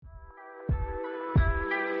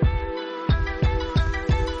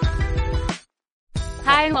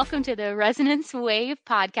Hi, and welcome to the Resonance Wave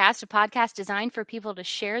podcast, a podcast designed for people to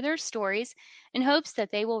share their stories in hopes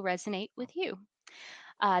that they will resonate with you.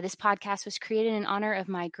 This podcast was created in honor of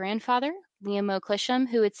my grandfather, Liam O'Clisham,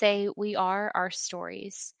 who would say, "We are our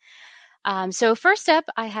stories." So first up,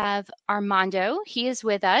 I have Armando. He is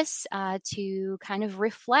with us to kind of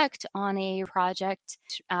reflect on a project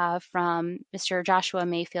from Mr. Joshua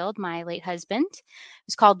Mayfield, my late husband.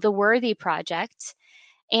 It's called The Worthy Project.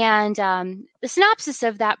 And the synopsis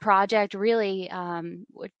of that project really,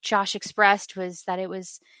 what Josh expressed was that it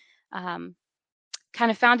was kind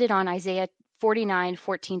of founded on Isaiah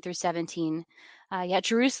 49:14-17. Yet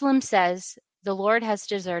Jerusalem says, "The Lord has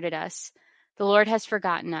deserted us. The Lord has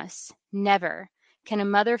forgotten us. Never. Can a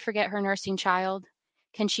mother forget her nursing child?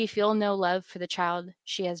 Can she feel no love for the child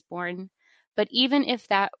she has borne? But even if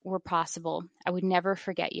that were possible, I would never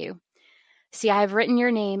forget you. See, I have written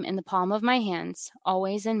your name in the palm of my hands,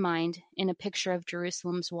 always in mind, in a picture of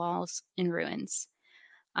Jerusalem's walls in ruins."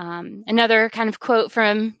 Another kind of quote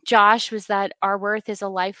from Josh was that our worth is a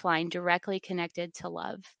lifeline directly connected to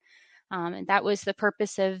love. And that was the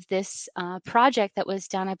purpose of this project that was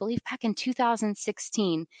done, I believe, back in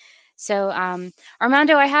 2016. So,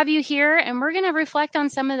 Armando, I have you here, and we're going to reflect on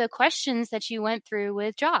some of the questions that you went through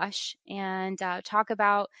with Josh and talk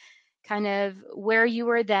about kind of where you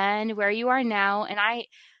were then, where you are now. And I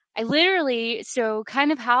literally, so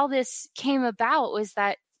kind of how this came about was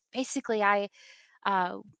that basically I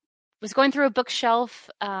was going through a bookshelf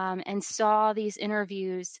and saw these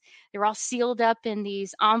interviews. They were all sealed up in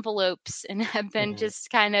these envelopes and have been just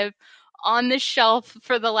kind of on the shelf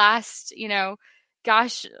for the last,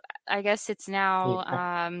 gosh, I guess it's now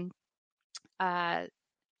uh,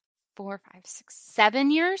 4, 5, 6, 7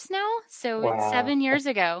 years now. So it's Wow. 7 years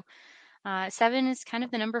ago. 7 is kind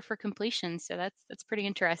of the number for completion, so that's pretty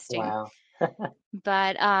interesting. Wow.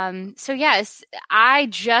 But so yes, I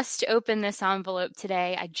just opened this envelope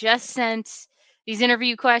today. I just sent these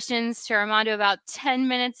interview questions to Armando about 10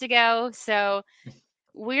 minutes ago. So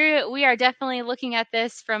we are definitely looking at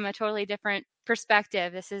this from a totally different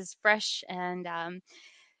perspective. This is fresh, and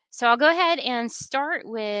so I'll go ahead and start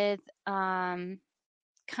with kind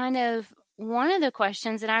of one of the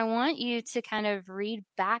questions, and I want you to kind of read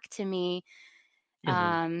back to me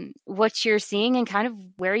hmm what you're seeing and kind of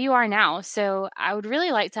where you are now. So I would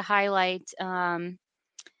really like to highlight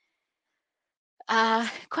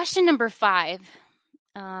question number 5.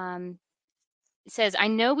 It says, "I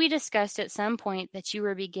know we discussed at some point that you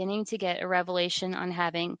were beginning to get a revelation on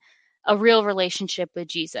having a real relationship with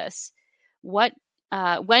Jesus. What,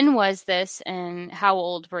 when was this, and how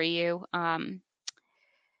old were you?"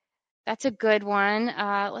 That's a good one.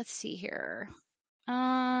 Let's see here.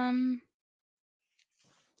 Um,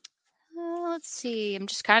 let's see. I'm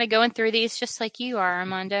just kind of going through these just like you are,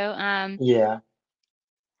 Armando. Yeah.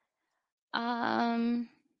 Um,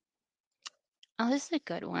 oh, this is a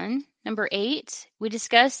good one. Number 8, we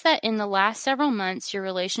discussed that in the last several months, your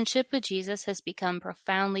relationship with Jesus has become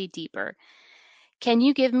profoundly deeper. Can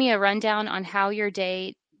you give me a rundown on how your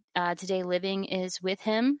day today living is with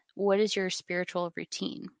him? What is your spiritual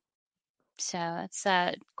routine? So that's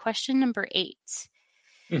question number 8.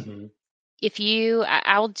 hmm If you,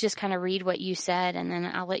 I'll just kind of read what you said and then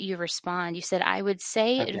I'll let you respond. You said, "I would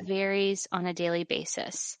say it Okay. varies on a daily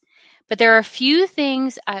basis, but there are a few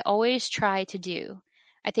things I always try to do.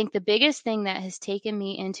 I think the biggest thing that has taken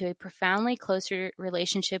me into a profoundly closer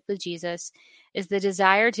relationship with Jesus is the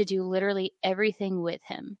desire to do literally everything with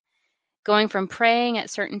him. Going from praying at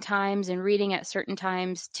certain times and reading at certain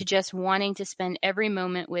times to just wanting to spend every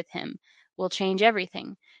moment with him will change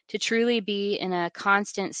everything. To truly be in a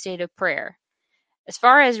constant state of prayer. As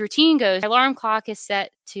far as routine goes, my alarm clock is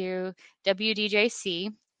set to WDJC,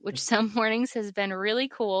 which some mornings has been really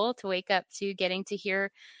cool to wake up to getting to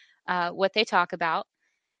hear what they talk about.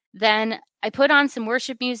 Then I put on some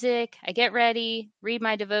worship music. I get ready, read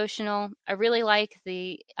my devotional. I really like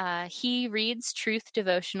the He Reads Truth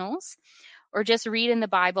devotionals, or just read in the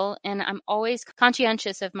Bible. And I'm always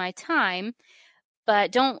conscientious of my time,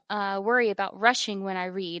 but don't worry about rushing when I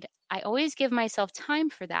read. I always give myself time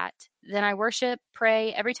for that. Then I worship,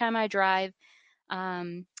 pray every time I drive,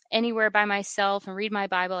 anywhere by myself, and read my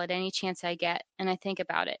Bible at any chance I get, and I think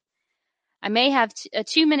about it. I may have a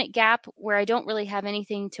 2-minute gap where I don't really have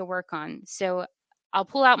anything to work on. So I'll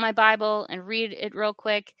pull out my Bible and read it real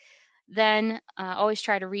quick. Then always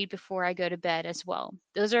try to read before I go to bed as well.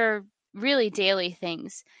 Those are really daily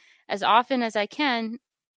things. As often as I can,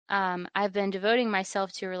 I've been devoting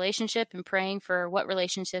myself to a relationship and praying for what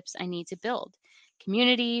relationships I need to build.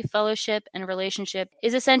 Community, fellowship, and relationship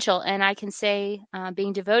is essential. And I can say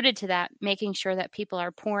being devoted to that, making sure that people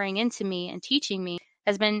are pouring into me and teaching me,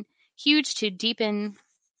 has been huge to deepen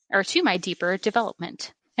or to my deeper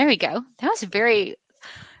development. There we go. That was a very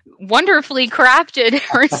wonderfully crafted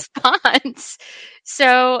response.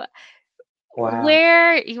 So, Wow.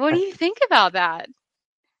 what do you think about that?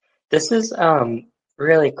 This is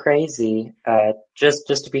really crazy. Just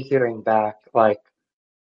to be hearing back, like,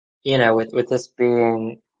 with this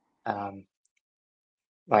being um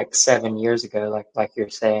like 7 years ago, like you're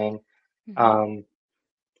saying, Mm-hmm. um,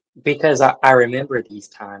 because I remember these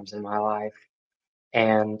times in my life,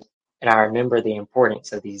 and I remember the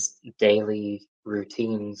importance of these daily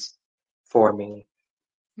routines for me.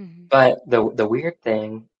 Mm-hmm. But the weird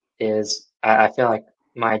thing is, I feel like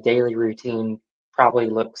my daily routine probably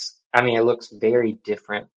it looks very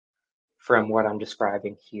different from what I'm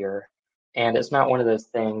describing here. And it's not one of those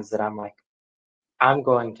things that I'm like, I'm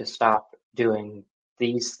going to stop doing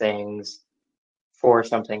these things for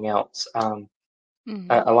something else.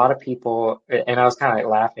 Mm-hmm. A lot of people, and I was kind of like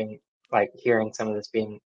laughing, like hearing some of this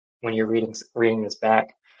being when you're reading this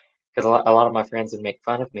back, because a lot of my friends would make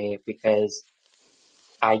fun of me because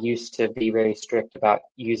I used to be very strict about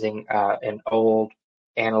using an old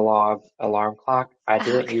analog alarm clock. I Oh,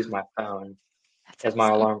 didn't use my phone that's as my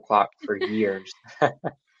awesome. alarm clock for years.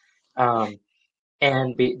 Um,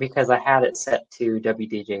 and because I had it set to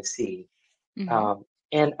WDJC. Mm-hmm. Um,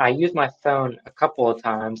 and I used my phone a couple of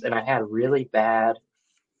times, and I had really bad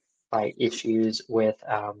like issues with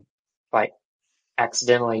like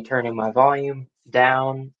accidentally turning my volume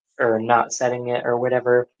down or not setting it or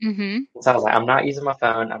whatever. Mm-hmm. So I was like, I'm not using my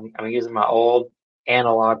phone. I'm using my old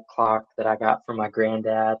analog clock that I got from my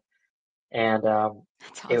granddad, and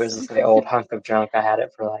That's it was awesome. just the old hunk of junk. I had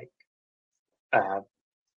it for like uh,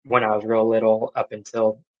 when I was real little, up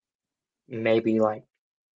until maybe like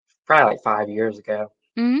probably like 5 years ago,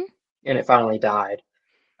 Mm-hmm. and it finally died.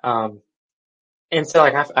 Um, and so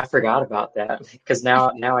like I forgot about that because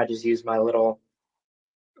now I just use my little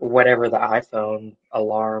whatever the iPhone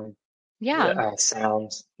alarm Yeah.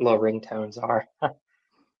 sounds, little ringtones are.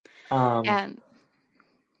 Um, And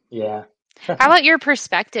yeah. how about your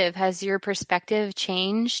perspective? Has your perspective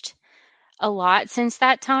changed a lot since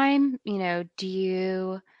that time? Do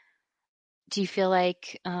you feel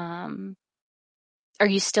like are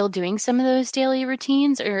you still doing some of those daily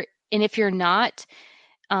routines, or and if you're not,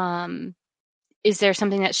 um, is there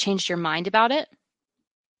something that's changed your mind about it?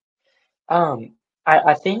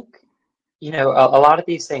 I think, a lot of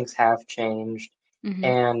these things have changed. Mhm.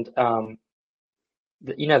 And,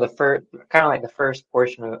 the first, kind of like the first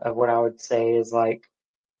portion of what I would say is like,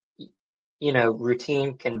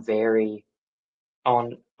 routine can vary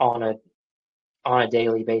on, on a, on a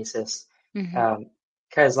daily basis. Mhm. Um,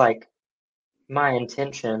 'Cause like my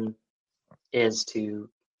intention is to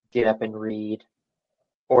get up and read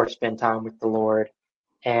or spend time with the Lord.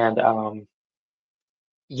 And,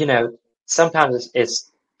 you know, sometimes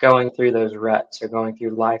it's going through those ruts or going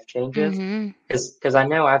through life changes. Mhm. Because I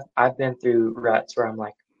know I've been through ruts where I'm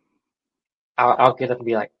like, I'll get up and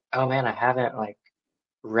be like, oh man, I haven't like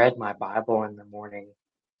read my Bible in the morning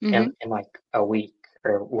Mhm. in like a week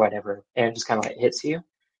or whatever. And it just kind of like hits you.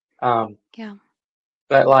 Um, Yeah.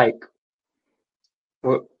 but like,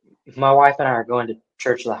 w- my wife and I are going to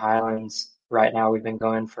Church of the Highlands right now. We've been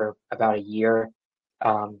going for about a year,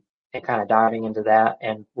 um, and kind of diving into that.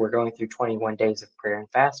 And we're going through 21 days of prayer and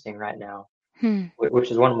fasting right now, Hmm.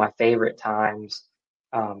 which is one of my favorite times.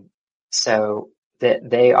 Um, so that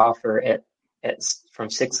they offer it from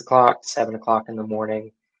 6 o'clock to 7 o'clock in the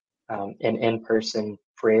morning, an in-person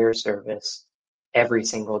prayer service every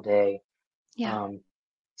single day. Yeah. Um,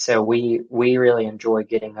 so we really enjoy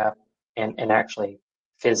getting up and actually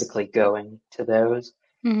physically going to those.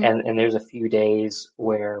 Mhm. And there's a few days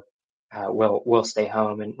where we'll stay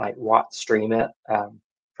home and like watch stream it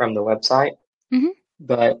from the website. Mhm.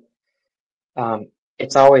 But um,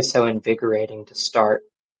 it's always so invigorating to start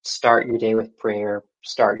your day with prayer,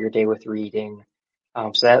 start your day with reading.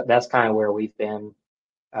 So that's kind of where we've been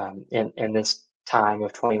in this time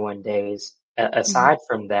of 21 days. Mhm. Aside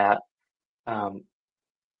from that, um,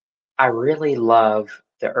 I really love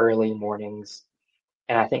the early mornings,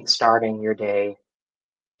 and I think starting your day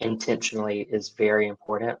intentionally is very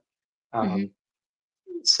important. Mhm. Um,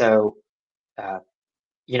 so, uh,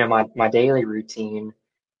 my daily routine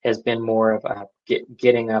has been more of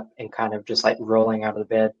getting up and kind of just like rolling out of the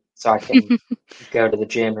bed so I can go to the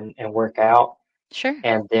gym and work out, Sure.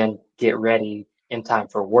 and then get ready in time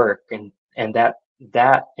for work. And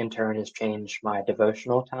that in turn has changed my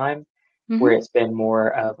devotional time, Mhm. where it's been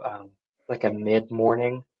more of like a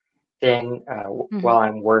mid-morning thing Mhm. while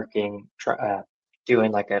I'm working,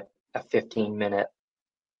 doing like a 15-minute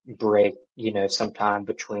break, sometime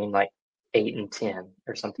between like 8 and 10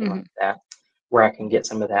 or something Hmm. like that, where I can get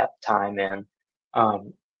some of that time in.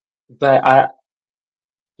 Um, but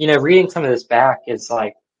reading some of this back is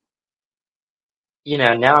like,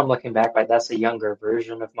 now I'm looking back like that's a younger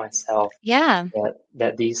version of myself, Yeah.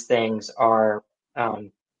 that these things are,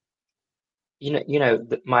 um,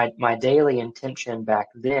 my daily intention back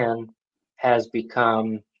then has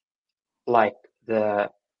become like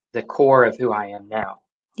the core of who I am now.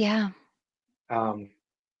 Yeah. Um,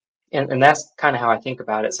 and that's kind of how I think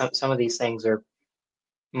about it. Some of these things are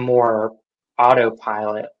more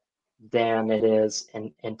autopilot than it is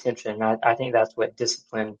intention. I think that's what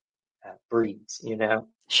discipline breeds,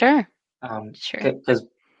 Sure. Sure. because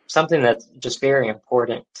something that's just very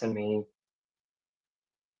important to me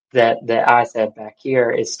that I said back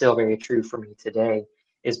here is still very true for me today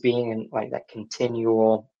is being in like that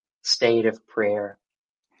continual state of prayer.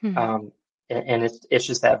 Hmm. Um, and it's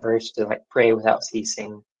just that verse to like pray without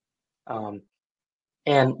ceasing. Um,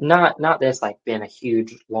 and not this like been a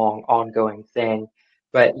huge long ongoing thing,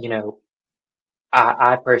 but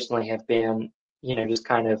I personally have been just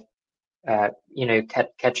kind of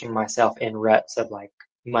catching myself in ruts of like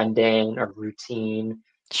mundane or routine.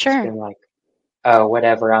 It's Sure. been like, oh,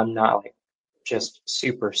 whatever. I'm not like just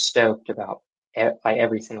super stoked about like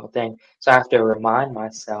every single thing. So I have to remind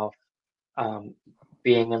myself, um,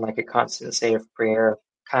 being in like a constant state of prayer,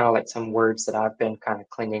 kind of like some words that I've been kind of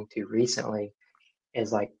clinging to recently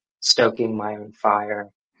is like stoking my own fire,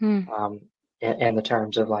 Hmm. in the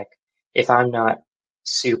terms of like, if I'm not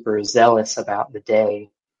super zealous about the day,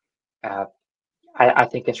 uh, I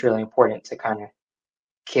think it's really important to kind of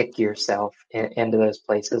kick yourself into those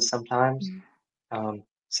places sometimes.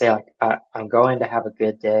 Say like, I'm going to have a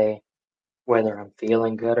good day, whether I'm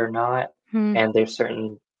feeling good or not. Hmm. And there's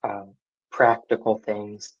certain practical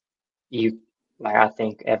things you like. I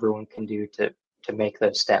think everyone can do to make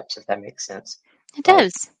those steps, if that makes sense. It Like,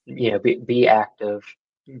 does. be active,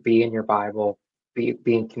 be in your Bible, be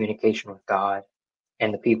in communication with God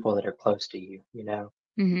and the people that are close to you.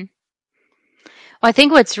 Hmm. Well, I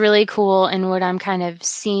think what's really cool and what I'm kind of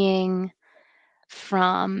seeing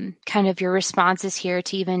from kind of your responses here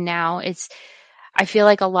to even now is I feel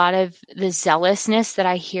like a lot of the zealousness that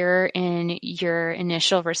I hear in your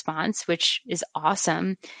initial response, which is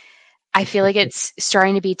awesome, I feel like it's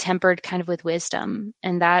starting to be tempered kind of with wisdom.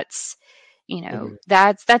 And Mhm.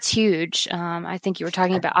 that's huge. I think you were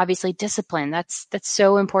talking about obviously discipline. That's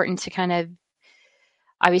so important to kind of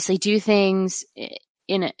obviously do things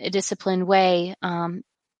in a disciplined way. And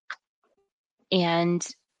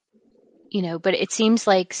but it seems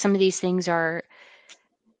like some of these things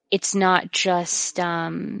it's not just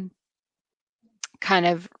kind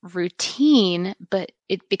of routine, but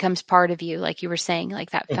it becomes part of you, like you were saying,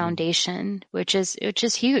 like that Mhm. foundation, which is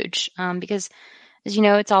huge, because as you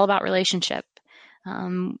know, it's all about relationship.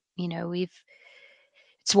 We've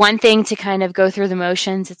it's one thing to kind of go through the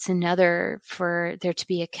motions. It's another for there to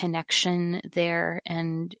be a connection there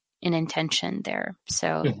and an intention there.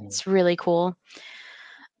 So Mhm. it's really cool.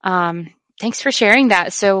 Um, Thanks for sharing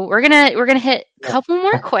that. So we're gonna hit a Yeah. couple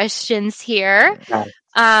more questions here. Nice.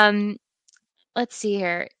 Um, let's see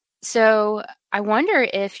here. So I wonder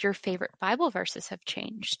if your favorite Bible verses have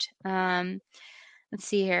changed. Let's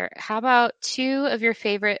see here. How about two of your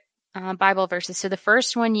favorite Bible verses? So the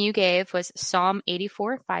first one you gave was Psalm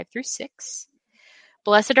 84, 5 through 6.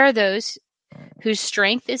 Blessed are those whose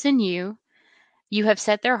strength is in you. You have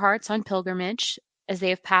set their hearts on pilgrimage as they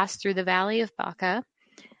have passed through the valley of Baca.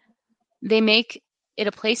 They make it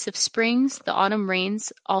a place of springs. The autumn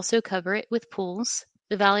rains also cover it with pools.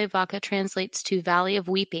 The Valley of Baca translates to Valley of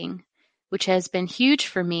Weeping, which has been huge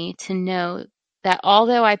for me to know that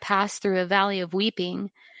although I pass through a valley of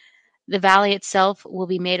weeping, the valley itself will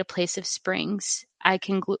be made a place of springs.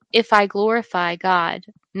 If I glorify God,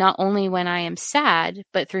 not only when I am sad,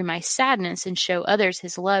 but through my sadness and show others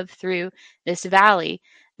his love through this valley,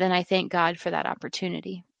 then I thank God for that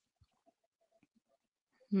opportunity.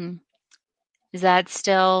 Hmm. Is that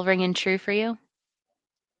still ringing true for you?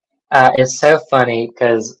 It's so funny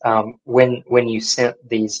because when you sent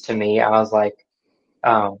these to me, I was like,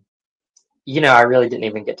 um, I really didn't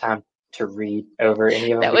even get time to read over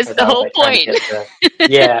any of them That was because the I was whole like trying to point. get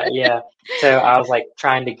yeah, yeah. So I was like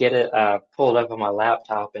trying to get it pulled up on my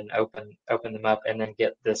laptop and open them up and then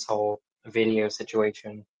get this whole video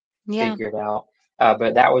situation Yeah. figured out.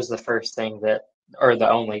 But that was the first thing or the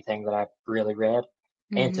only thing that I really read.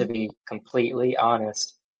 And to Hmm. be completely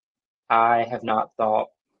honest, I have not thought,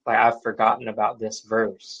 like, I've forgotten about this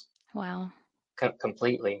verse Wow.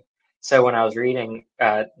 completely. So when I was reading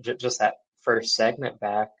just that first segment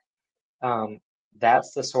back, um,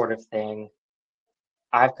 that's the sort of thing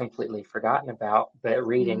I've completely forgotten about, but Mm.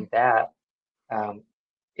 reading that um,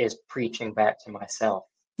 is preaching back to myself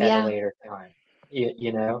at a Yeah. later time.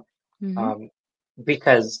 You know, Hmm. um,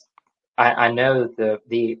 because I know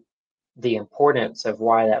the importance of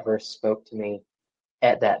why that verse spoke to me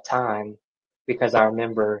at that time, because I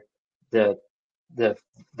remember the the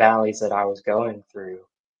valleys that I was going through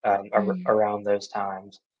Hmm. around those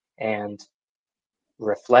times, and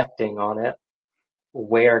reflecting on it,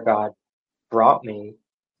 where God brought me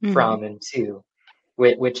Hmm. from and to,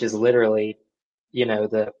 which is literally,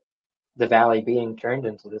 the valley being turned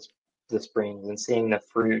into the springs, and seeing the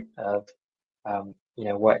fruit of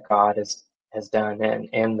what God has done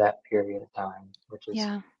in that period of time, which is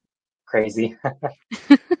Yeah. crazy.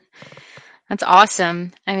 That's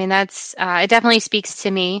awesome. I mean, that's it definitely speaks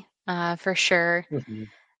to me for sure. Mhm.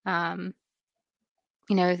 Um,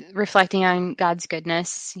 reflecting on God's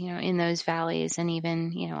goodness, in those valleys and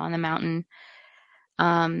even, on the mountain.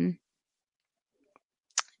 Um,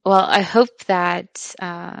 well, I hope that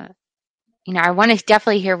I want to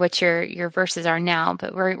definitely hear what your verses are now,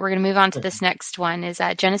 but we're going to move on to this Mhm. next one. Is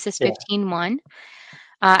Genesis Yeah. 15:1.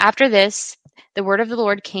 After this, the word of the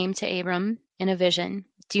Lord came to Abram in a vision.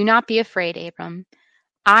 Do not be afraid, Abram.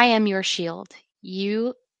 I am your shield.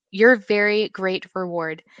 Your very great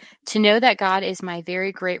reward. To know that God is my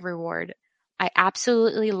very great reward. I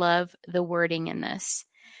absolutely love the wording in this.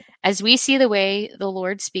 As we see the way the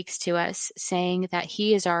Lord speaks to us, saying that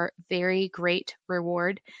He is our very great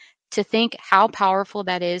reward, to think how powerful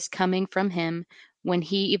that is coming from Him when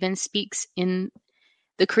He even speaks in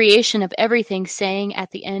the creation of everything, saying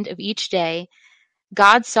at the end of each day,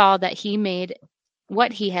 God saw that He made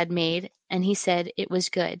what He had made, and He said it was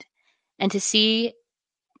good. And to see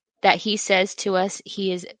that He says to us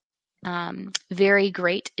He is very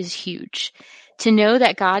great is huge. To know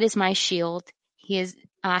that God is my shield, He is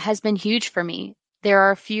has been huge for me. There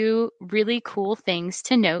are a few really cool things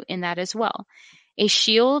to note in that as well. A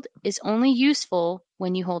shield is only useful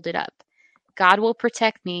when you hold it up. God will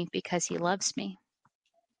protect me because He loves me.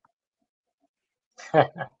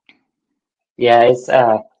 Yeah,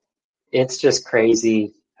 it's just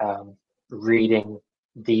crazy reading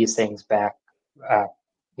these things back, uh,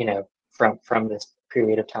 from this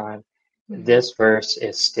period of time. Hmm. This verse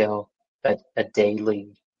is still a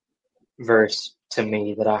daily verse to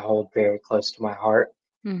me that I hold very close to my heart.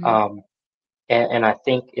 Hmm. Um, and I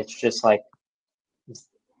think it's just like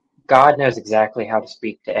God knows exactly how to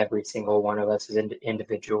speak to every single one of us as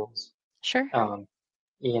individuals. Sure. Um,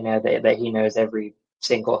 that He knows every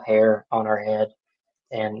single hair on our head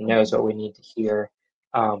and knows Hmm. what we need to hear.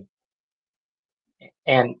 Um,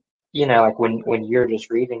 and like when you're just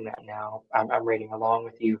reading that now, I'm reading along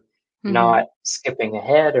with you, Hmm. not skipping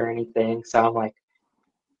ahead or anything. So I'm like,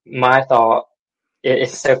 my thought,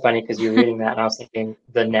 it's so funny because you're reading that and I was thinking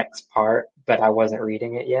the next part, but I wasn't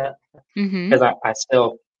reading it yet, Hmm. because I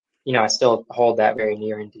still, I still hold that very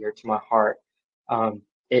near and dear to my heart.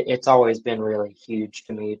 It's always been really huge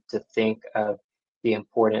to me to think of the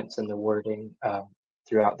importance and the wording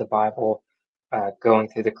throughout the Bible, going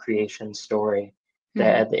through the creation story,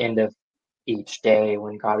 that Hmm. at the end of each day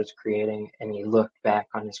when God was creating and He looked back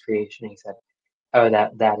on His creation, He said, "Oh,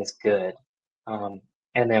 that is good."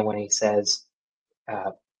 And then when He says,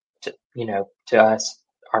 uh, to us,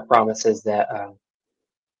 our promise is that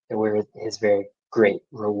we're His very great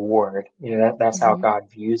reward. That's how Hmm. God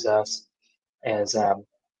views us, as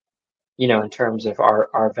in terms of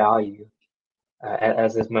our value,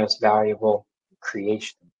 as His most valuable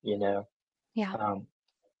creation. Yeah. Um,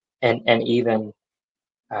 and even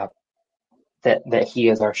uh, that He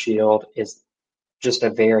is our shield is just a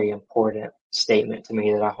very important statement to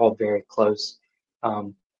me that I hold very close.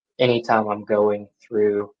 Um, Anytime I'm going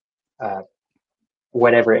through uh,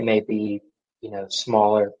 whatever it may be,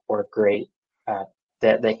 small or great, uh,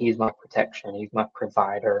 that He's my protection, He's my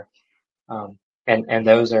provider, and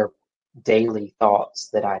those are daily thoughts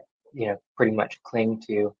that I, pretty much cling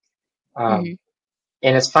to. Um, Hmm.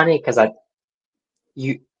 and it's funny because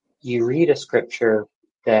you you read a scripture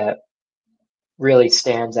that really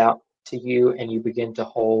stands out to you, and you begin to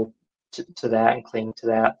hold to that and cling to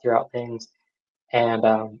that throughout things. And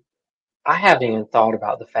I haven't even thought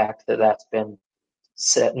about the fact that that's been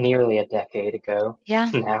set nearly a decade ago Yeah.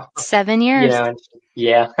 now. 7 years. And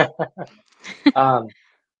yeah. um,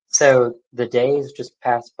 so the days just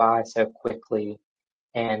pass by so quickly,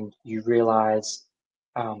 and you realize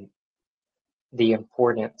um, the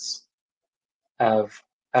importance of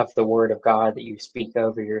the Word of God that you speak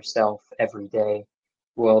over yourself every day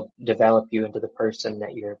will develop you into the person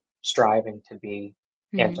that you're striving to be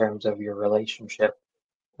in Hmm. terms of your relationship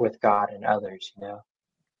with God and others.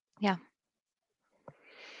 Yeah.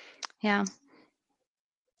 Yeah.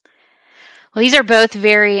 Well, these are both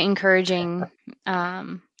very encouraging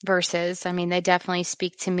verses. I mean, they definitely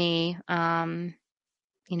speak to me.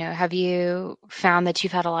 Have you found that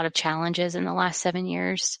you've had a lot of challenges in the last 7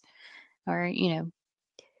 years? Or,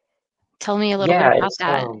 tell me a little bit Yeah, about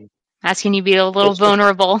that. Asking you to be a little it's just,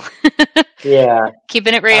 vulnerable, yeah,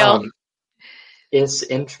 keeping it real. um, it's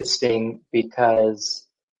interesting because,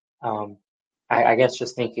 um, I guess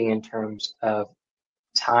just thinking in terms of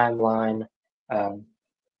timeline, um,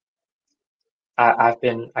 I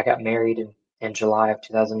got married in July of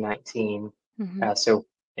 2019. Hmm. So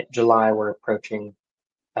in July, we're approaching,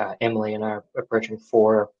 Emily and I are approaching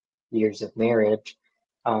 4 years of marriage.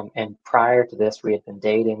 And prior to this, we had been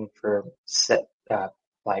dating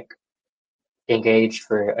like engaged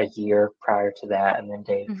for a year prior to that, and then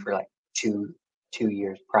dated Hmm. for like two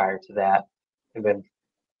years prior to that. We've been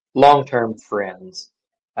long-term friends,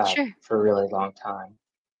 Sure. for a really long time.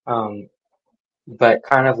 Um, but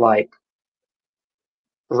kind of like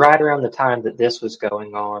right around the time that this was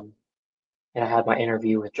going on, and I had my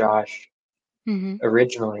interview with Josh Hmm.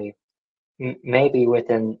 originally, maybe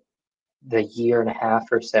within the year and a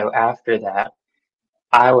half or so after that,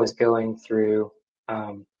 I was going through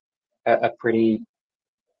a pretty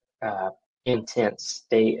uh, intense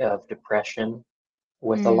state of depression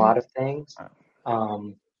with a Mm. lot of things,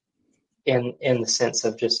 um, in the sense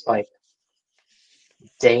of just like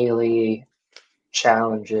daily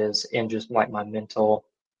challenges in just like my mental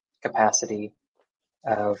capacity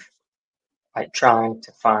of like trying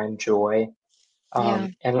to find joy. Yeah.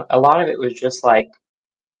 And a lot of it was just like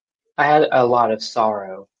I had a lot of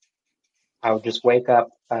sorrow. I would just wake up.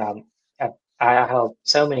 I held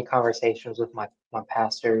so many conversations with my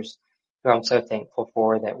pastors, who I'm so thankful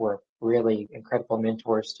for, that were really incredible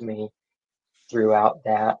mentors to me throughout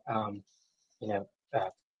that. You know,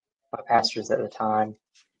 my pastors at the time,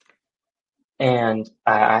 and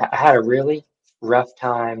I had a really rough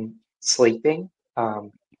time sleeping.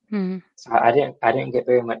 Um, Mm. so I didn't get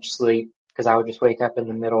very much sleep because I would just wake up in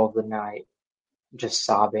the middle of the night just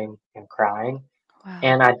sobbing and crying. Wow.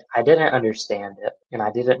 And I didn't understand it, and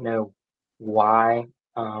I didn't know why.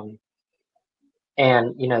 Um,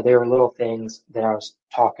 and there were little things that I was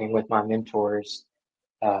talking with my mentors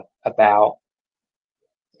about,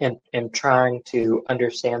 and trying to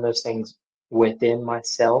understand those things within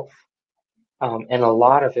myself. And a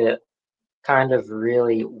lot of it kind of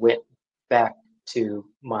really went back to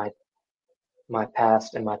my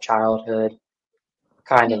past and my childhood,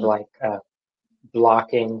 kind of Yeah. like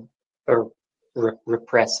blocking or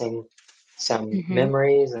repressing some Hmm.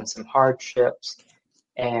 memories and some hardships.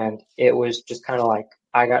 And it was just kind of like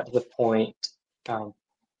I got to the point, um,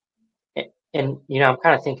 and I'm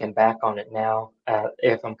kind of thinking back on it now,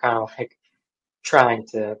 if I'm kind of like trying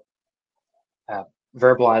to uh,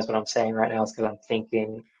 verbalize what I'm saying right now, is because I'm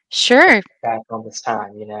thinking Sure. back on this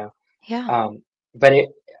time. Yeah. But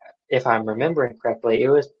if I'm remembering correctly, it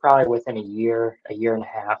was probably within a year and a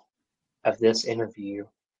half of this interview.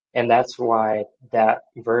 And that's why that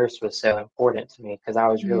verse was so important to me, because I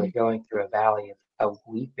was really Mm. going through a valley of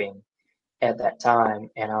weeping at that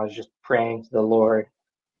time. And I was just praying to the Lord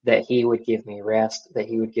that He would give me rest, that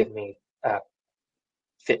He would give me uh,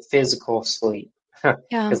 physical sleep, Yeah.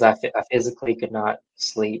 because I physically could not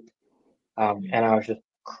sleep. And I was just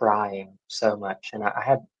crying so much. And I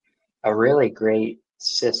had a really great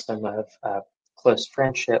system of close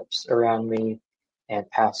friendships around me, and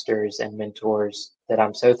pastors and mentors that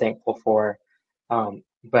I'm so thankful for.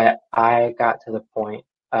 But I got to the point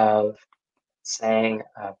of saying,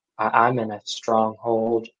 I'm in a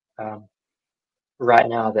stronghold um, right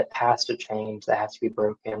now that has to change, that has to be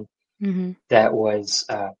broken, Hmm. that was,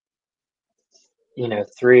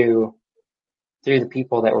 through the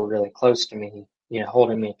people that were really close to me,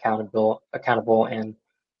 holding me accountable in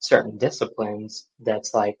certain disciplines.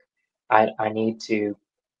 That's like I need to,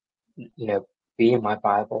 be in my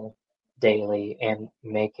Bible daily, and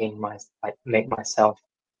make myself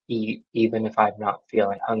eat even if I'm not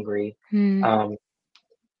feeling hungry. Mm. Um,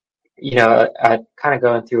 I kind of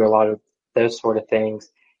going through a lot of those sort of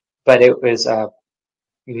things, but it was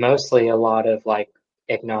mostly a lot of like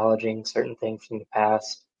acknowledging certain things from the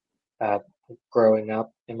past, uh, growing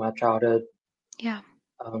up in my childhood, Yeah.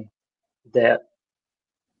 um, that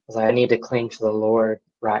was like, I need to cling to the Lord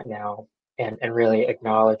right now, and really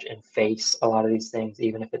acknowledge and face a lot of these things,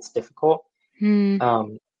 even if it's difficult. Mm.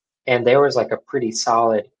 Um, and there was like a pretty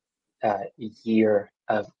solid year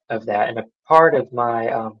of that. And a part of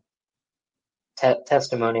my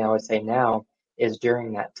testimony, I would say now, is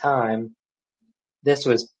during that time. This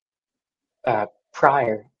was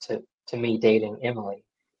prior to me dating Emily.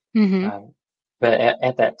 Hmm. Um, but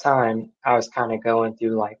at that time, I was kind of going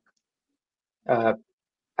through like, uh,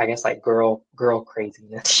 I guess like girl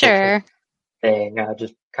craziness type of Sure. thing.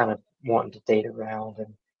 Just kind of wanting to date around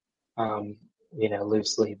and,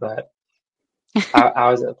 loosely. But I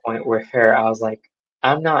was at a point where I was like,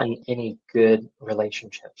 I'm not in any good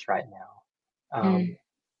relationships right now. Mm,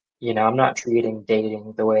 I'm not treating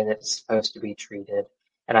dating the way that it's supposed to be treated.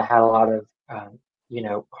 And I had a lot of,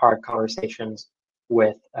 hard conversations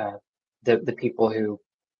with the people who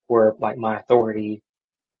were like my authority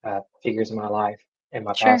figures in my life and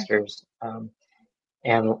my sure. pastors.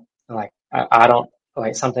 And like, I don't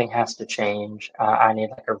like something has to change. I need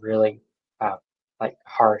like a really like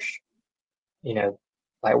harsh, you know,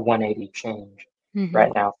 like 180 change Hmm.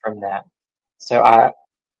 right now from that. So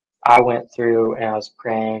I went through and I was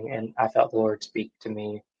praying, and I felt the Lord speak to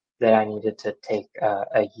me that I needed to take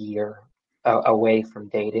a year away from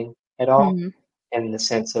dating at all, Hmm. in the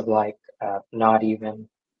sense of like not even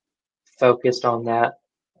focused on that,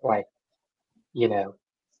 like you know,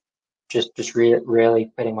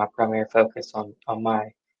 really putting my primary focus on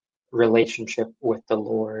my relationship with the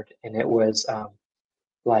Lord, and it was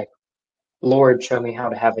like, Lord, show me how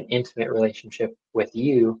to have an intimate relationship with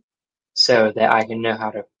you so that I can know how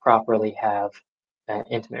to properly have an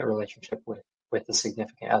intimate relationship with a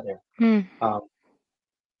significant other. Mm, Um,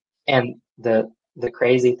 and the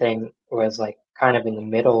crazy thing was like kind of in the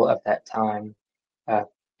middle of that time, uh,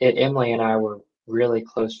 Emily and I were really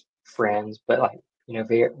close friends, but like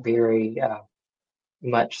very very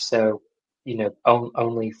much so,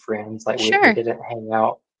 only friends. Like we sure. didn't hang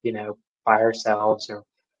out, by ourselves, or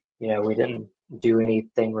we didn't do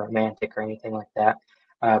anything romantic or anything like that.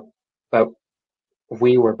 Uh, but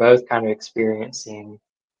we were both kind of experiencing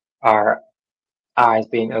our eyes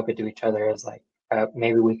being open to each other as like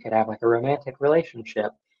maybe we could have like a romantic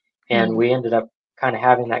relationship, and Mm, we ended up kind of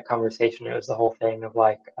having that conversation. It was the whole thing of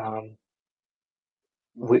like,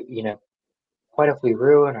 we, what if we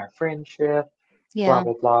ruin our friendship? Blah yeah.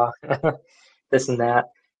 blah blah, this and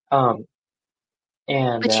that, um,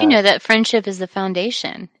 and But you know that friendship is the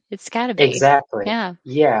foundation. It's got to be. exactly, Yeah.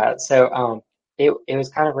 yeah. So it was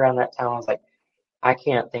kind of around that time I was like, I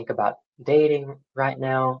can't think about dating right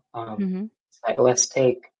now. Hmm. It's like, let's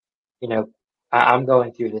take, you know, I'm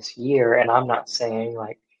going through this year, and I'm not saying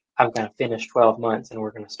like I'm going to finish 12 months and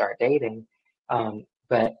we're going to start dating.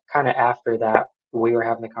 But kind of after that, we were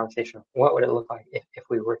having the conversation of what would it look like if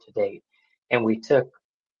we were to date? And we took,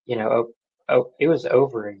 it was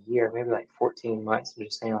over a year, maybe like 14 months, of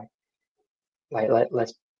just saying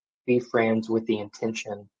let's be friends with the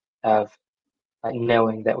intention of like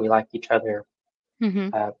knowing that we like each other, Hmm.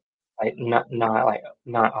 uh, like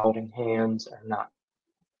not holding hands or not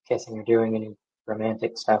kissing or doing any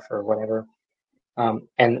romantic stuff or whatever.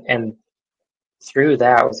 And through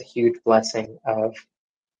that was a huge blessing of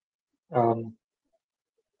um,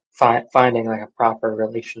 finding like a proper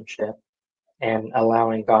relationship and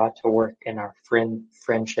allowing God to work in our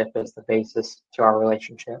friendship as the basis to our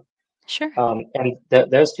relationship. Sure. And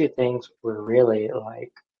those two things were really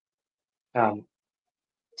like um,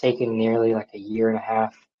 taking nearly like a year and a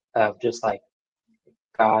half of just like,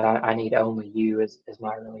 God, I need only you as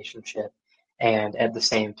my relationship. And at the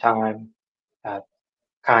same time, uh,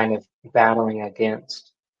 kind of battling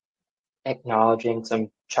against acknowledging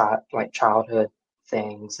some childhood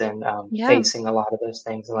things, and Yeah. facing a lot of those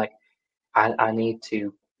things. And like, I need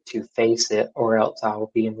to face it, or else I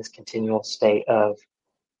will be in this continual state of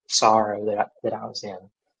sorrow that I was in.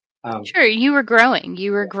 Um, Sure. You were growing.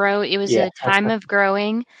 You were grow. It was yeah. a time of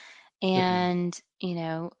growing, Mhm. and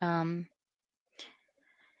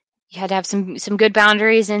you had to have some good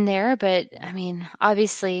boundaries in there. But I mean,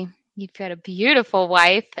 obviously, you've got a beautiful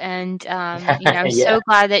wife, and I'm Yeah. so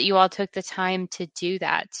glad that you all took the time to do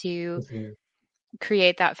that, to Mhm.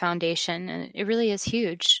 create that foundation, and it really is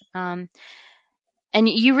huge. And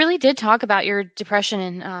you really did talk about your depression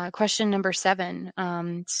in question number 7.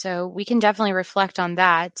 So we can definitely reflect on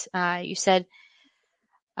that. You said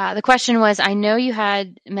the question was, I know you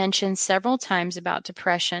had mentioned several times about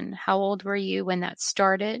depression. How old were you when that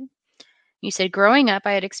started? You said, growing up,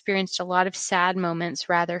 I had experienced a lot of sad moments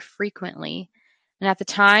rather frequently. And at the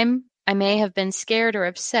time, I may have been scared or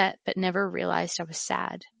upset, but never realized I was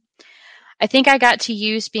sad. I think I got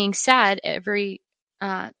used to being sad every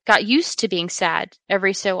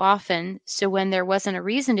so often. So when there wasn't a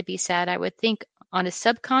reason to be sad, I would think on a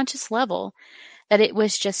subconscious level that it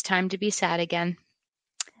was just time to be sad again.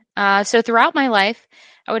 So throughout my life,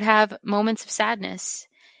 I would have moments of sadness.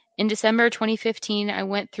 In December 2015, I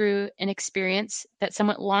went through an experience that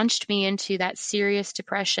somewhat launched me into that serious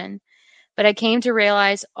depression, But I came to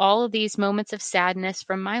realize all of these moments of sadness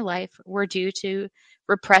from my life were due to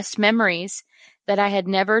repressed memories that I had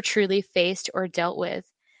never truly faced or dealt with.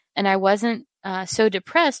 And I wasn't so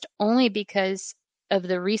depressed only because of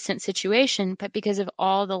the recent situation, but because of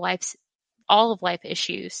all of life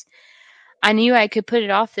issues. I knew I could put it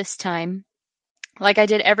off this time, like I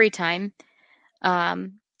did every time,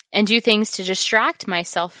 um, and do things to distract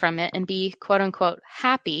myself from it and be quote unquote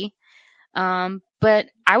happy. But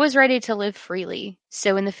I was ready to live freely.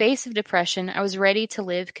 So in the face of depression, I was ready to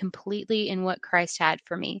live completely in what Christ had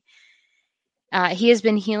for me. He has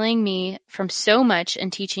been healing me from so much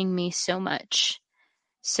and teaching me so much.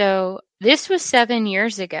 So this was 7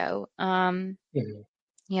 years ago. Mhm.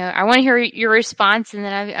 I want to hear your response, and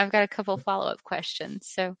then I've got a couple follow-up questions.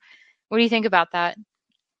 So what do you think about that?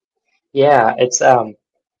 Yeah,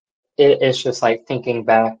 it's just like thinking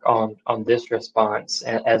back on this response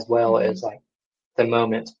as well Mm-hmm. as like the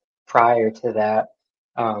moments prior to that,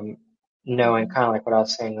 um, knowing Mm-hmm. kind of like what I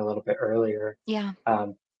was saying a little bit earlier, Yeah.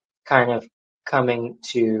 um, kind of coming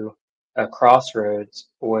to a crossroads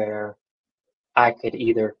where I could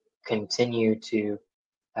either continue to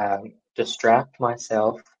distract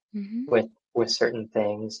myself Mm-hmm. with certain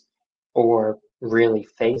things, or really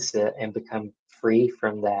face it and become free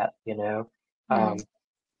from that, you know. Mm-hmm.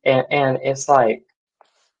 And it's like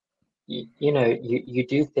you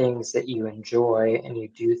do things that you enjoy, and you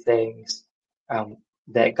do things um,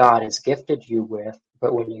 that God has gifted you with,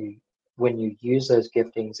 but when you use those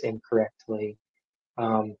giftings incorrectly,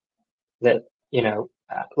 um, that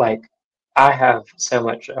like I have so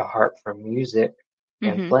much a heart for music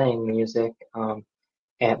and Mm-hmm. playing music,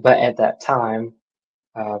 and but at that time,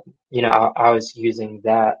 uh, I was using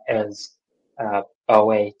that as a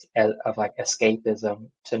way of like escapism,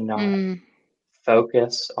 to not Mm-hmm.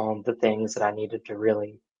 focus on the things that I needed to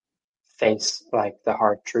really face like the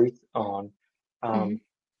hard truth on. Mm-hmm. Um,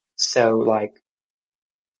 so like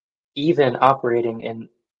even operating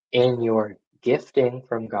in your gifting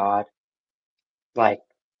from God, like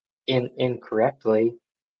incorrectly,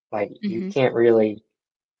 like you Mm-hmm. can't really,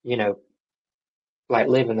 you know, like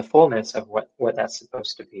live in the fullness of what that's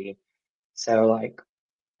supposed to be. So like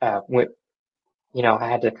when I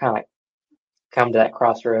had to kind of like come to that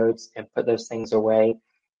crossroads and put those things away,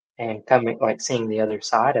 and coming like seeing the other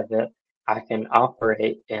side of it, I can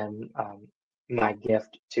operate in my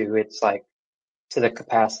gift to its like to the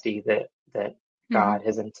capacity that Mm-hmm. God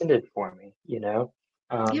has intended for me, you know?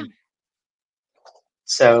 Yeah. Um,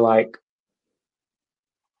 so like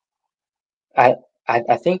I,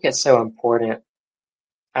 I think it's so important.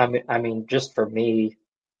 I mean, just for me,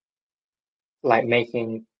 like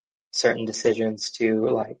making certain decisions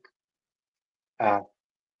to uh,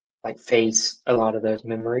 like face a lot of those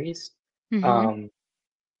memories, Mm-hmm. um,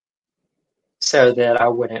 so that I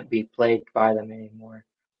wouldn't be plagued by them anymore.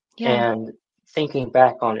 Yeah. And thinking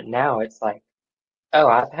back on it now, it's like, oh,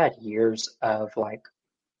 I've had years of like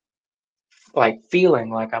feeling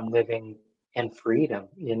like I'm living in freedom,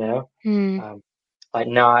 you know? Mm. Um, like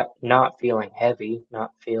not feeling heavy,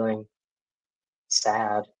 not feeling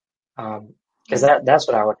sad. Because Yeah. that's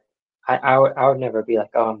what I would never be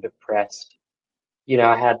like, oh, I'm depressed.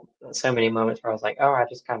 I had so many moments where I was like, oh, I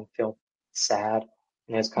just kind of feel sad,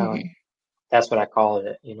 and it's kind of like Mm-hmm. that's what I called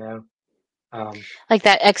it, you know? Um, Like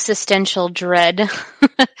that existential dread,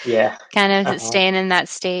 yeah, kind of uh-huh, staying in that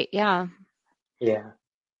state. Yeah. yeah.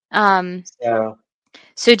 Um, So,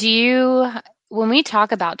 so when we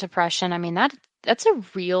talk about depression, I mean, that's a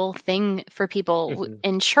real thing for people hmm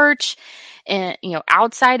in church and,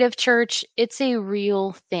 outside of church, it's a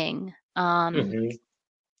real thing. hmm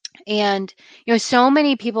And, so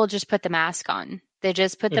many people just put the mask on. They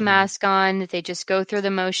just put the hmm mask on, they just go through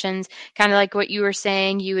the motions, kind of like what you were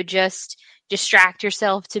saying. You would just distract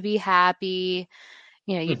yourself to be happy.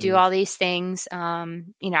 You do hmm all these things.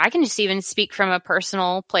 I can just even speak from a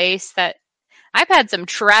personal place that I've had some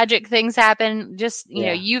tragic things happen. Just,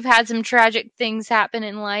 yeah, you've had some tragic things happen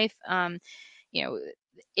in life. You know,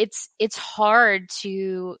 it's hard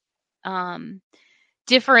to um,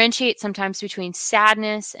 differentiate sometimes between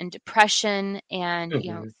sadness and depression and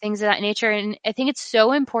hmm things of that nature. And I think it's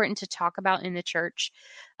so important to talk about in the church,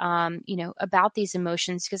 about these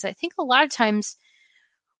emotions, because I think a lot of times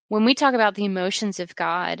when we talk about the emotions of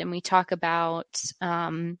God and we talk about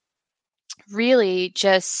really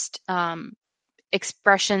just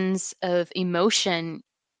expressions of emotion,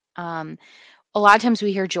 um, a lot of times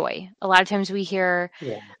we hear joy. A lot of times we hear,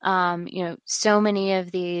 yeah, so many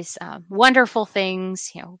of these wonderful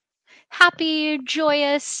things, happy,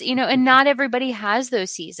 joyous, and not everybody has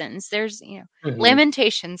those seasons. There's, Hmm.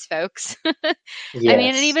 lamentations, folks. I mean, and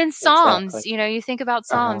Yes, even Psalms, exactly. you think about Uh-huh.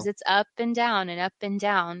 Psalms, it's up and down and up and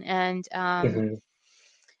down. And, Hmm.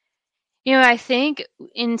 I think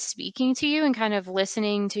in speaking to you and kind of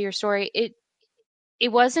listening to your story, it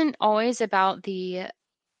wasn't always about the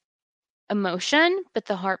emotion, but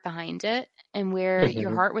the heart behind it and where your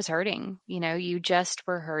Hmm. heart was hurting. You just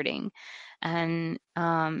were hurting. And,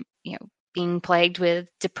 being plagued with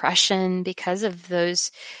depression because of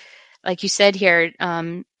those, like you said here,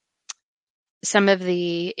 some of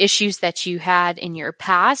the issues that you had in your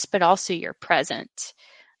past, but also your present.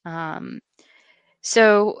 Um,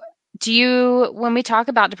 so, when we talk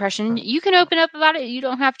about depression, you can open up about it. You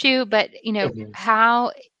don't have to, but Hmm.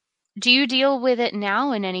 how do you deal with it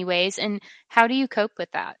now in any ways, and how do you cope with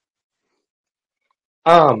that?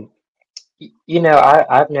 Um,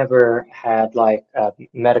 I've never had like a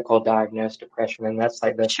medical diagnosed depression, and that's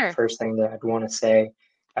like the Sure, first thing that I'd want to say,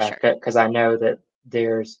 sure. because I know that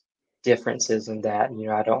there's differences in that, and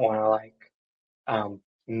I don't want to like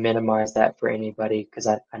minimize that for anybody, because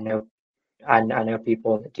I know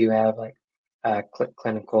people that do have like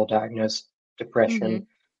clinical diagnosed Mhm, depression,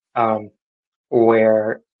 um,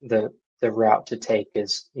 where the route to take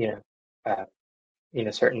is uh,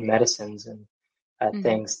 certain medicines and mhm.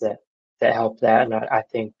 things that help that, and I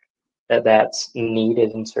think that that's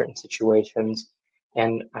needed in certain situations,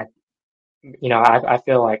 and I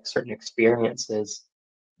feel like certain experiences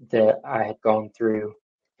that I had gone through,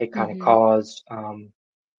 it kind of Mhm. caused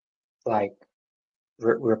like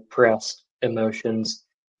repressed emotions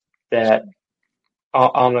that Sure.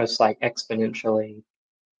 almost like exponentially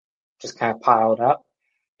just kind of piled up.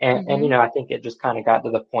 And Mhm. I think it just kind of got to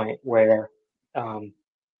the point where, um,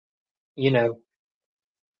 you know,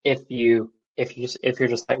 if you're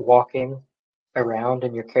just like walking around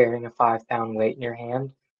and you're carrying a 5 pound weight in your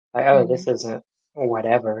hand, like, oh, this Mhm. isn't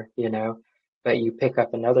whatever, but you pick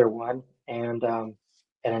up another one and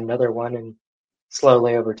another one, and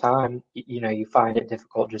slowly over time, you find it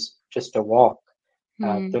difficult just to walk.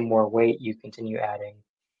 Mm. The more weight you continue adding,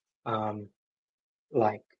 um,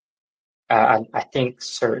 like I think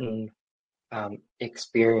certain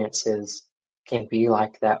experiences can be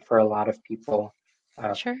like that for a lot of people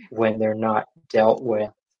Sure. when they're not dealt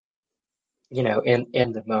with,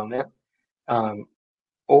 in the moment, um,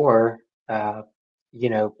 or uh, you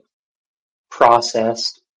know,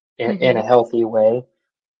 processed in a Mhm. healthy way.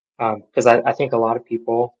 Because I think a lot of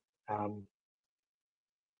people, um,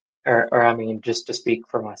 or I mean, just to speak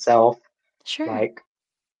for myself, Sure. like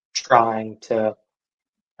trying to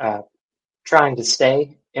uh, trying to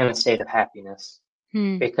stay in a state of happiness,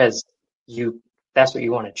 Mm. because you that's what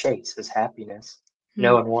you want to chase, is happiness.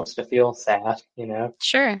 No Mm. one wants to feel sad.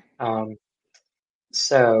 Sure. Um,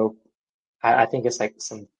 so I think it's like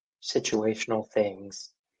some situational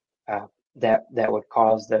things uh, that would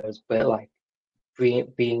cause those, but like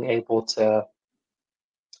being able to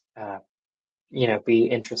uh, be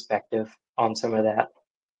introspective on some of that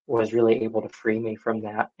was really able to free me from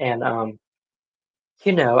that. And I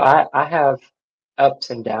have ups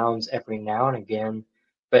and downs every now and again,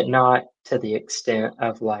 but not to the extent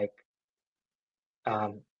of like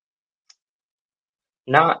um,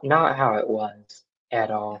 not how it was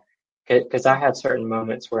at all. Because I had certain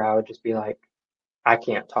moments where I would just be like, I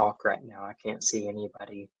can't talk right now. I can't see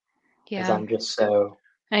anybody because Yeah. I'm just so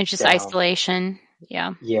And it's just down. isolation.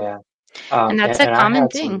 Yeah. Yeah. And that's a And I common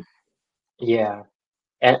had thing. some, yeah.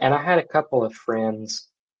 And I had a couple of friends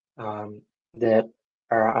that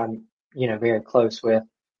I'm, very close with,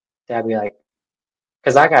 that I'd be like,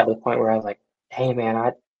 because I got to the point where I was like, hey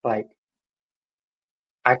man, like,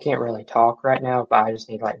 I can't really talk right now, but I just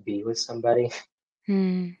need to like be with somebody.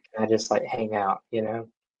 Mm. And I just like hang out.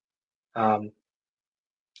 Um,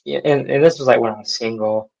 yeah, and this was like when I was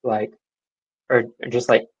single, like, or just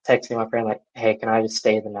like texting my friend, like, hey, can I just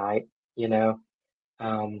stay the night? You know?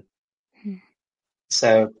 Um, Mm.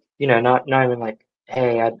 so, not even like,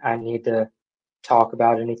 hey, I need to talk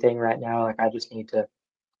about anything right now. Like, I just need to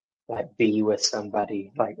like be with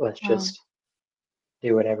somebody. Like, let's Wow. just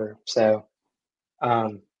do whatever. So,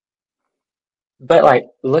 um, but like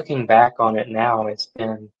looking back on it now, it's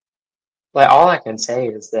been like all I can say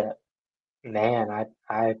is that, man,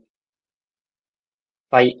 I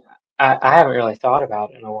like I haven't really thought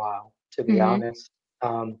about it in a while, to be Mhm. honest.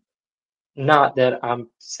 Um, Not that I'm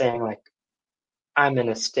saying like I'm in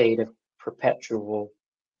a state of perpetual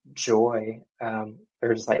joy,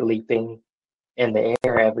 or just like leaping in the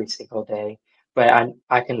air every single day, but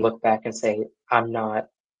I can look back and say I'm not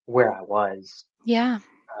where I was, Yeah.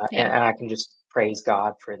 and, Yeah. and I can just praise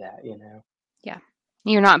God for that. Yeah.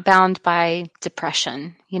 You're not bound by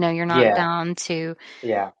depression. You're not Yeah. bound to,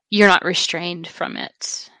 Yeah. you're not restrained from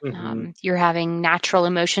it. Hmm. You're having natural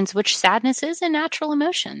emotions, which sadness is a natural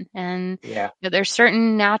emotion. And Yeah. there's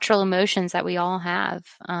certain natural emotions that we all have.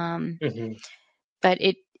 Hmm. But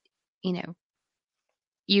you know,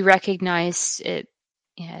 you recognize it,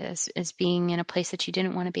 yeah, as being in a place that you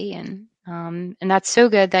didn't want to be in. And that's so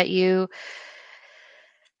good that you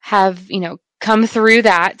have, come through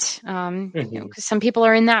that. Hmm. 'Cause some people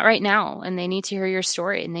are in that right now and they need to hear your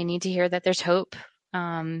story and they need to hear that there's hope.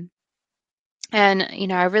 And,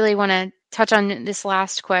 I really want to touch on this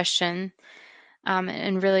last question,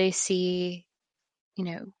 and really see, you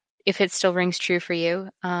know, if it still rings true for you.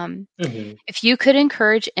 Hmm. If you could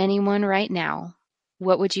encourage anyone right now,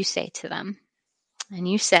 what would you say to them? And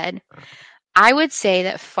you said, I would say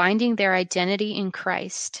that finding their identity in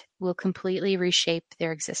Christ will completely reshape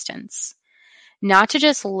their existence. Not to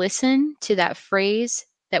just listen to that phrase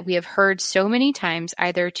that we have heard so many times,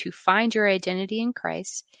 either to find your identity in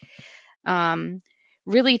Christ, um,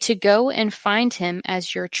 really to go and find him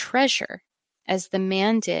as your treasure, as the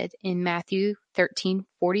man did in Matthew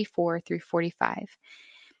 13:44 through 45.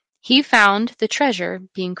 He found the treasure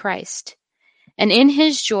being Christ, and in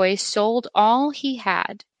his joy sold all he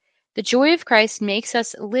had. The joy of Christ makes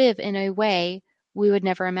us live in a way we would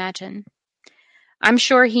never imagine. I'm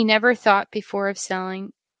sure he never thought before of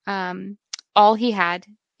selling um, all he had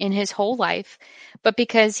in his whole life, but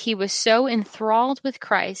because he was so enthralled with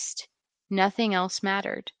Christ, nothing else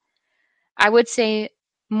mattered. I would say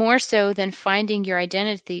more so than finding your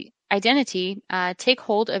identity, take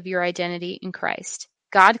hold of your identity in Christ.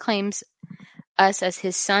 God claims us as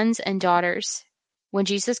his sons and daughters. When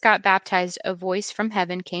Jesus got baptized, a voice from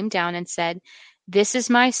heaven came down and said, "This is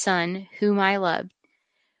my son, whom I love.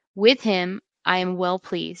 With him I am well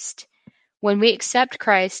pleased." When we accept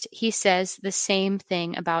Christ, he says the same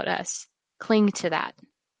thing about us. Cling to that.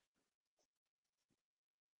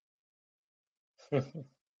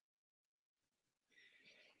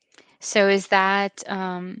 So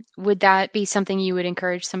would that be something you would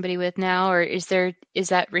encourage somebody with now, or is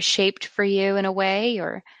that reshaped for you in a way,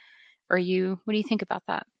 or what do you think about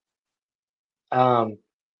that? um,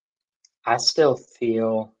 I still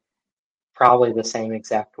feel probably the same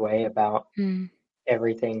exact way about Mm,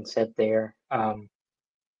 everything said there.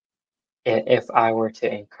 If I were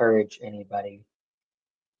to encourage anybody,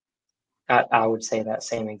 I would say that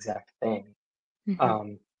same exact thing. hmm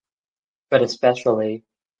Um, but especially,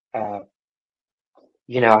 uh,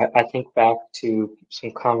 I think back to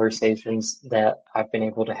some conversations that I've been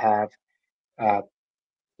able to have, uh,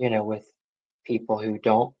 with people who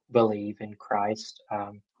don't believe in Christ,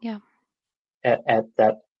 Yeah, at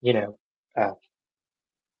that, uh,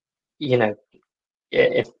 you know,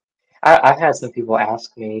 if I've had some people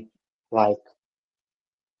ask me, like,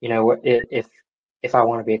 if I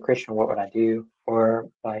want to be a Christian, what would I do? Or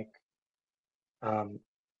like, um,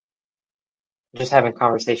 just having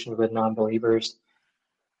conversations with non-believers,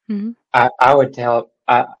 hmm I would tell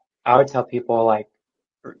people, like,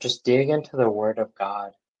 just dig into the Word of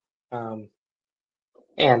God. Um,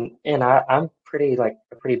 I'm pretty, like,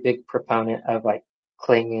 a pretty big proponent of, like,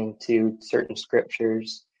 clinging to certain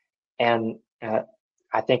scriptures, and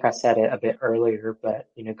I think I said it a bit earlier, but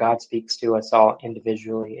God speaks to us all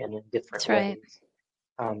individually and in different that's right. ways.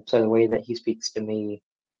 So the way that He speaks to me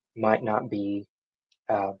might not be,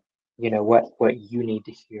 uh, what you need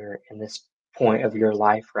to hear in this point of your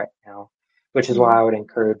life right now, which is why hmm I would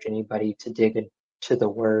encourage anybody to dig into the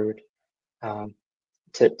Word, um,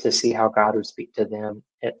 to see how God would speak to them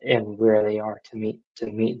and where they are, to meet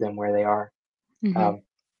them where they are, hmm um,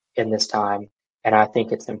 in this time. And I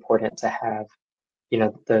think it's important to have,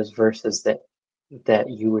 those verses that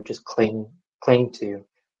you would just cling to.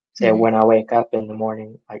 Say, hmm when I wake up in the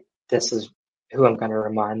morning, like, this is who I'm going to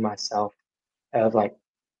remind myself of, like,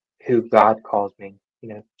 who God calls me,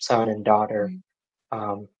 son and daughter.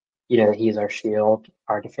 Um, that He's our shield,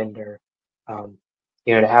 our defender. Um,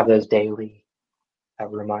 to have those daily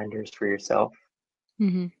reminders for yourself.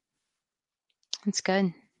 hmm That's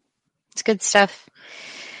good. It's good stuff.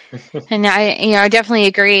 And I definitely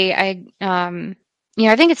agree. I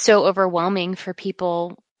think it's so overwhelming for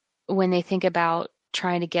people when they think about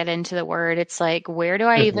trying to get into the word. It's like, where do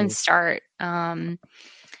I even Hmm. start?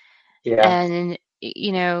 Yeah. And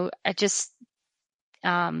I just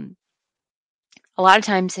um, a lot of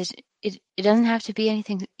times it doesn't have to be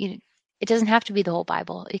anything. It doesn't have to be the whole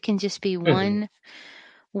Bible. It can just be Hmm.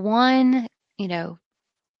 one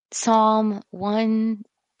psalm, one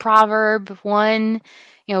proverb, one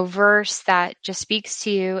verse that just speaks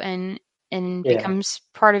to you and Yeah. becomes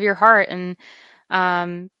part of your heart. And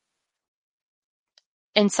um,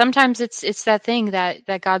 And sometimes it's that thing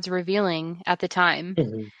that God's revealing at the time.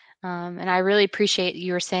 Hmm. And I really appreciate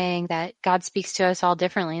you were saying that God speaks to us all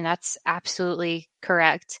differently, and that's absolutely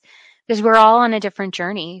correct. Because we're all on a different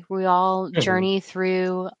journey. We all Hmm. journey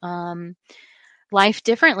through life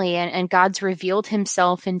differently, and God's revealed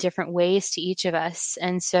himself in different ways to each of us.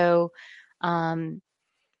 And so, um,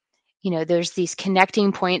 there's these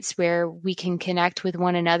connecting points where we can connect with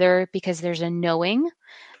one another because there's a knowing.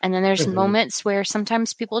 And then there's Hmm. moments where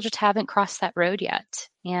sometimes people just haven't crossed that road yet.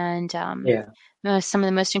 And Yeah. some of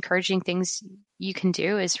the most encouraging things you can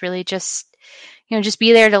do is really just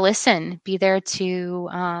be there to listen, be there to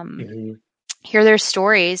Hmm. hear their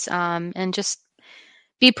stories, and just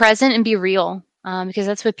be present and be real, because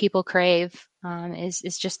that's what people crave,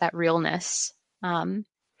 is just that realness. Um,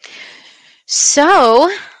 so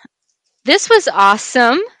this was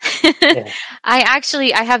awesome. Yeah.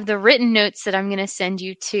 I have the written notes that I'm going to send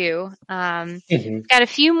you too. Hmm. Got a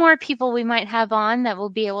few more people we might have on that will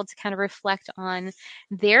be able to kind of reflect on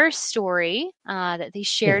their story that they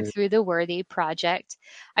shared Hmm. through the Worthy Project.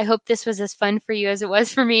 I hope this was as fun for you as it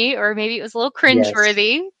was for me, or maybe it was a little Yes.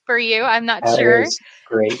 cringeworthy for you. I'm not It sure. was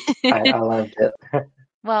great. I loved it.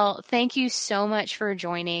 Well, thank you so much for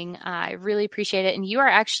joining. I really appreciate it. And you are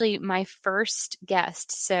actually my first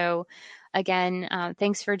guest. So, again,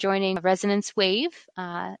 thanks for joining Resonance Wave.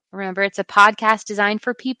 Remember, it's a podcast designed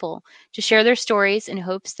for people to share their stories in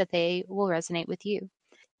hopes that they will resonate with you.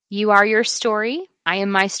 You are your story. I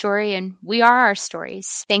am my story, and we are our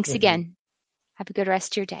stories. Thanks Hmm. again. Have a good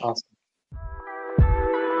rest of your day. Awesome.